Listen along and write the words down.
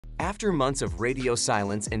After months of radio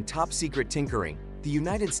silence and top-secret tinkering, the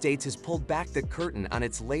United States has pulled back the curtain on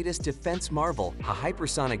its latest defense marvel, a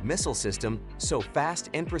hypersonic missile system so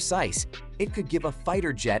fast and precise, it could give a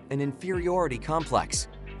fighter jet an inferiority complex.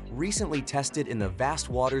 Recently tested in the vast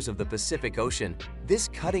waters of the Pacific Ocean, this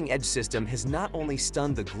cutting-edge system has not only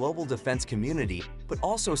stunned the global defense community, but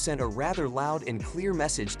also sent a rather loud and clear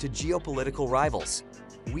message to geopolitical rivals.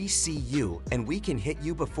 We see you, and we can hit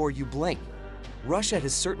you before you blink. Russia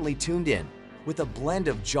has certainly tuned in. With a blend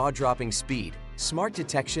of jaw-dropping speed, smart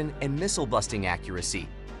detection, and missile-busting accuracy,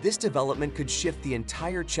 this development could shift the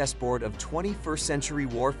entire chessboard of 21st century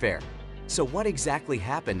warfare. So what exactly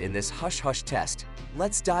happened in this hush-hush test?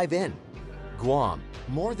 Let's dive in. Guam,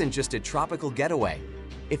 more than just a tropical getaway.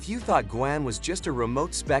 If you thought Guam was just a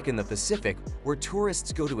remote speck in the Pacific where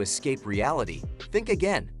tourists go to escape reality, think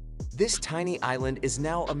again. This tiny island is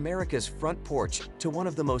now America's front porch to one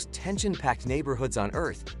of the most tension-packed neighborhoods on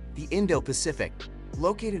Earth, the Indo-Pacific.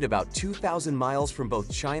 Located about 2,000 miles from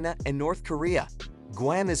both China and North Korea,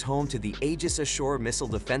 Guam is home to the Aegis Ashore missile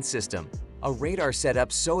defense system, a radar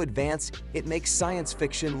setup so advanced it makes science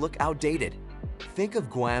fiction look outdated. Think of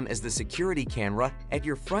Guam as the security camera at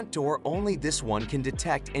your front door. Only this one can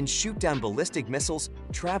detect and shoot down ballistic missiles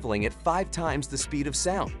traveling at 5 times the speed of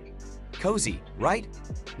sound. Cozy, right?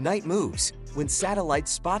 Night moves, when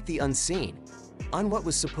satellites spot the unseen. On what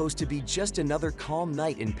was supposed to be just another calm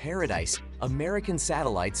night in paradise, American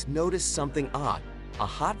satellites noticed something odd, a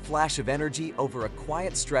hot flash of energy over a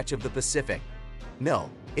quiet stretch of the Pacific.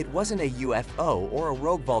 No, it wasn't a UFO or a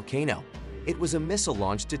rogue volcano. It was a missile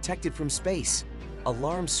launch detected from space.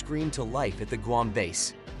 Alarms screamed to life at the Guam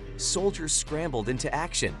base. Soldiers scrambled into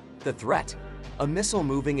action. The threat? A missile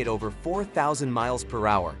moving at over 4,000 miles per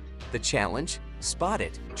hour. The challenge? Spot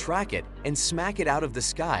it, track it, and smack it out of the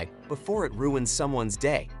sky before it ruins someone's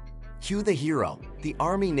day. Cue the hero, the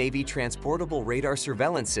Army-Navy Transportable Radar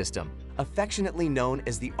Surveillance System, affectionately known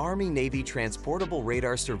as the Army-Navy Transportable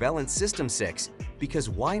Radar Surveillance System 6, because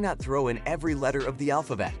why not throw in every letter of the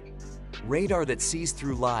alphabet? Radar that sees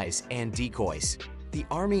through lies and decoys. The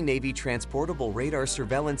Army-Navy Transportable Radar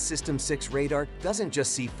Surveillance System 6 radar doesn't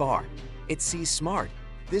just see far, it sees smart.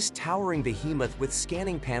 This towering behemoth with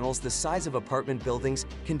scanning panels the size of apartment buildings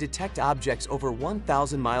can detect objects over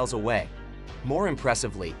 1,000 miles away. More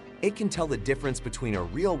impressively, it can tell the difference between a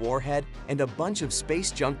real warhead and a bunch of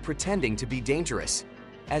space junk pretending to be dangerous.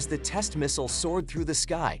 As the test missile soared through the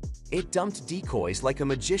sky, it dumped decoys like a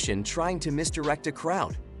magician trying to misdirect a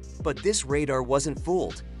crowd. But this radar wasn't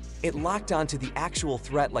fooled. It locked onto the actual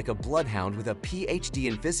threat like a bloodhound with a PhD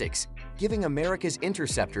in physics, giving America's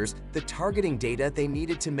interceptors the targeting data they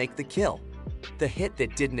needed to make the kill. The hit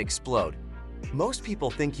that didn't explode. Most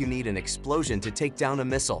people think you need an explosion to take down a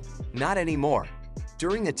missile. Not anymore.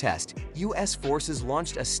 During the test, U.S. forces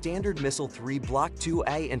launched a Standard Missile 3 Block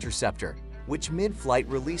 2A interceptor, which mid-flight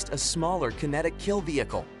released a smaller kinetic kill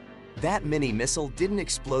vehicle. That mini missile didn't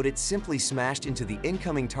explode, it simply smashed into the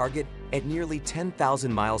incoming target at nearly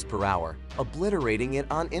 10,000 miles per hour, obliterating it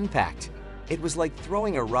on impact. It was like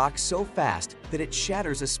throwing a rock so fast that it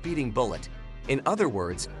shatters a speeding bullet. In other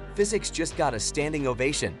words, physics just got a standing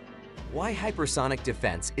ovation. Why hypersonic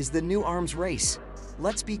defense is the new arms race?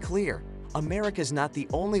 Let's be clear, America's not the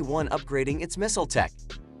only one upgrading its missile tech.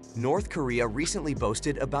 North Korea recently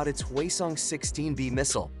boasted about its Hwasong-16B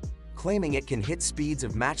missile, claiming it can hit speeds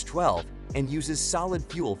of Mach 12 and uses solid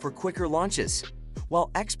fuel for quicker launches. While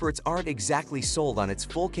experts aren't exactly sold on its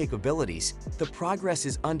full capabilities, the progress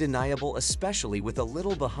is undeniable, especially with a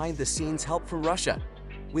little behind-the-scenes help from Russia.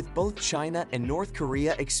 With both China and North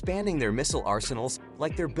Korea expanding their missile arsenals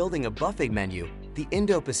like they're building a buffet menu, the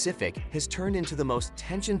Indo-Pacific has turned into the most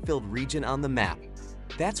tension-filled region on the map.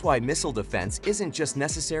 That's why missile defense isn't just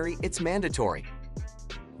necessary, it's mandatory.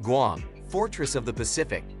 Guam, Fortress of the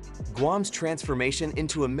Pacific. Guam's transformation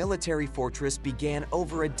into a military fortress began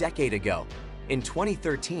over a decade ago. In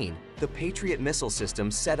 2013, the Patriot missile system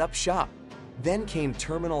set up shop. Then came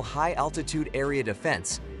Terminal High Altitude Area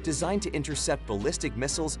Defense, designed to intercept ballistic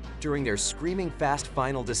missiles during their screaming fast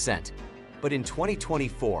final descent. But in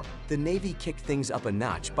 2024, the Navy kicked things up a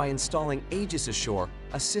notch by installing Aegis Ashore,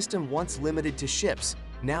 a system once limited to ships,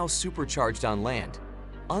 now supercharged on land.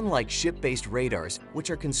 Unlike ship-based radars, which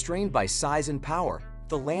are constrained by size and power,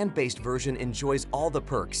 the land-based version enjoys all the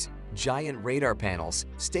perks: giant radar panels,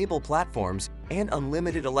 stable platforms, and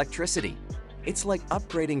unlimited electricity. It's like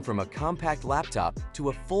upgrading from a compact laptop to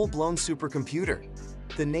a full-blown supercomputer.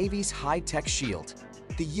 The Navy's high-tech shield.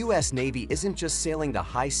 The U.S. Navy isn't just sailing the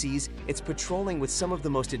high seas, it's patrolling with some of the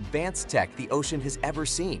most advanced tech the ocean has ever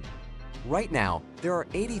seen. Right now, there are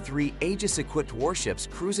 83 Aegis-equipped warships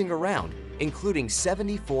cruising around, including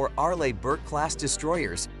 74 Arleigh-Burke-class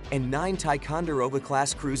destroyers and 9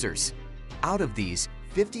 Ticonderoga-class cruisers. Out of these,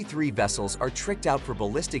 53 vessels are tricked out for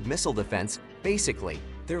ballistic missile defense. Basically,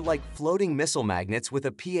 they're like floating missile magnets with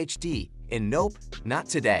a PhD in nope, not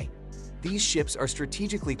today. These ships are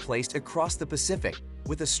strategically placed across the Pacific,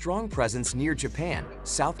 with a strong presence near Japan,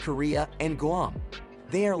 South Korea, and Guam.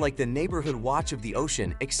 They are like the neighborhood watch of the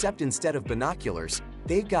ocean, except instead of binoculars,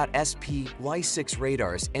 they've got SPY-6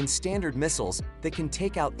 radars and standard missiles that can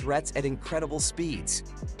take out threats at incredible speeds.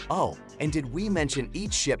 Oh, and did we mention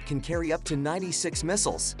each ship can carry up to 96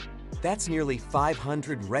 missiles? That's nearly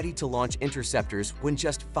 500 ready-to-launch interceptors when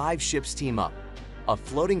just 5 ships team up. A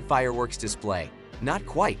floating fireworks display? Not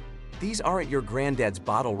quite. These aren't your granddad's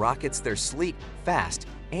bottle rockets, they're sleek, fast,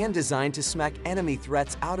 and designed to smack enemy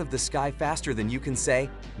threats out of the sky faster than you can say,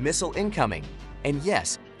 "Missile incoming." And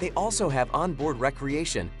yes, they also have onboard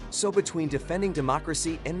recreation, so between defending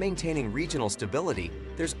democracy and maintaining regional stability,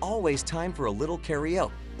 there's always time for a little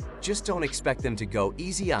karaoke. Just don't expect them to go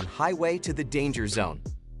easy on highway to the danger zone.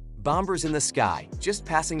 Bombers in the sky, just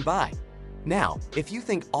passing by. Now, if you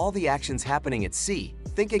think all the action's happening at sea,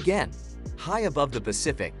 think again. High above the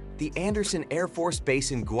Pacific, the Andersen Air Force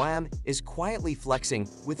Base in Guam is quietly flexing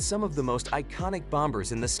with some of the most iconic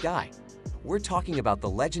bombers in the sky. We're talking about the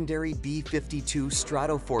legendary B-52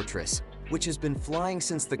 Stratofortress, which has been flying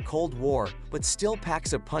since the Cold War but still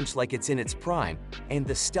packs a punch like it's in its prime, and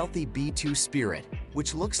the stealthy B-2 Spirit,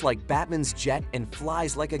 which looks like Batman's jet and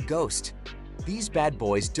flies like a ghost. These bad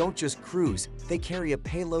boys don't just cruise, they carry a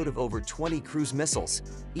payload of over 20 cruise missiles,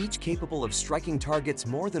 each capable of striking targets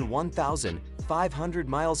more than 1,500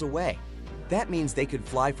 miles away. That means they could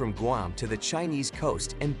fly from Guam to the Chinese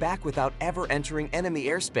coast and back without ever entering enemy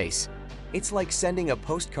airspace. It's like sending a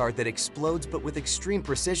postcard that explodes but with extreme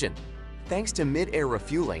precision. Thanks to mid-air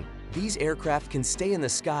refueling, these aircraft can stay in the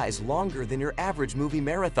skies longer than your average movie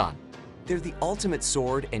marathon. They're the ultimate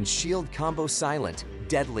sword and shield combo, silent,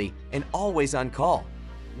 deadly, and always on call.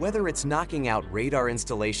 Whether it's knocking out radar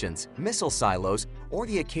installations, missile silos, or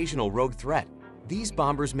the occasional rogue threat, these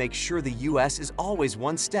bombers make sure the US is always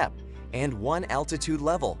one step and one altitude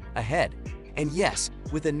level ahead. And yes,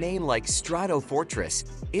 with a name like Stratofortress,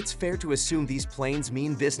 it's fair to assume these planes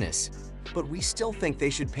mean business. But we still think they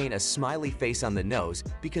should paint a smiley face on the nose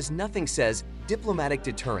because nothing says diplomatic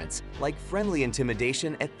deterrence like friendly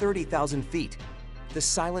intimidation at 30,000 feet. The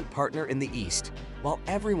silent partner in the East. While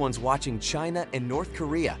everyone's watching China and North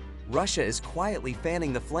Korea, Russia is quietly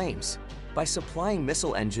fanning the flames. By supplying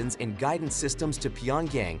missile engines and guidance systems to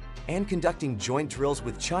Pyongyang and conducting joint drills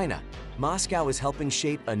with China, Moscow is helping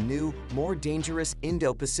shape a new, more dangerous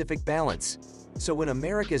Indo-Pacific balance. So when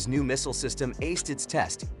America's new missile system aced its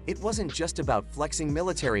test, it wasn't just about flexing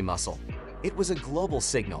military muscle. It was a global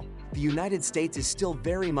signal. The United States is still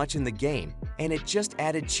very much in the game, and it just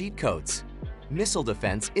added cheat codes. Missile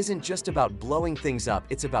defense isn't just about blowing things up,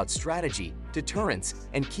 it's about strategy, deterrence,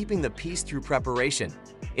 and keeping the peace through preparation.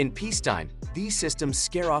 In peacetime, these systems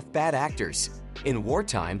scare off bad actors. In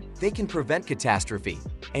wartime, they can prevent catastrophe.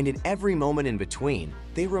 And in every moment in between,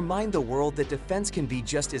 they remind the world that defense can be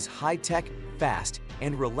just as high-tech, fast,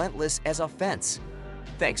 and relentless as offense.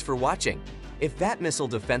 Thanks for watching. If that missile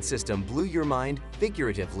defense system blew your mind,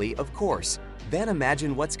 figuratively, of course, then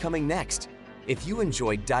imagine what's coming next. If you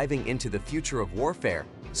enjoyed diving into the future of warfare,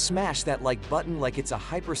 smash that like button like it's a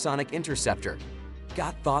hypersonic interceptor.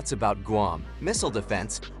 Got thoughts about Guam, missile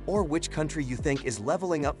defense, or which country you think is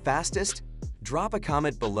leveling up fastest? Drop a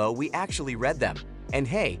comment below, we actually read them. And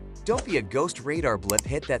hey, don't be a ghost radar blip,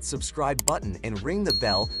 hit that subscribe button and ring the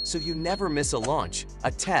bell so you never miss a launch,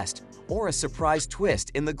 a test, or a surprise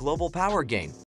twist in the global power game.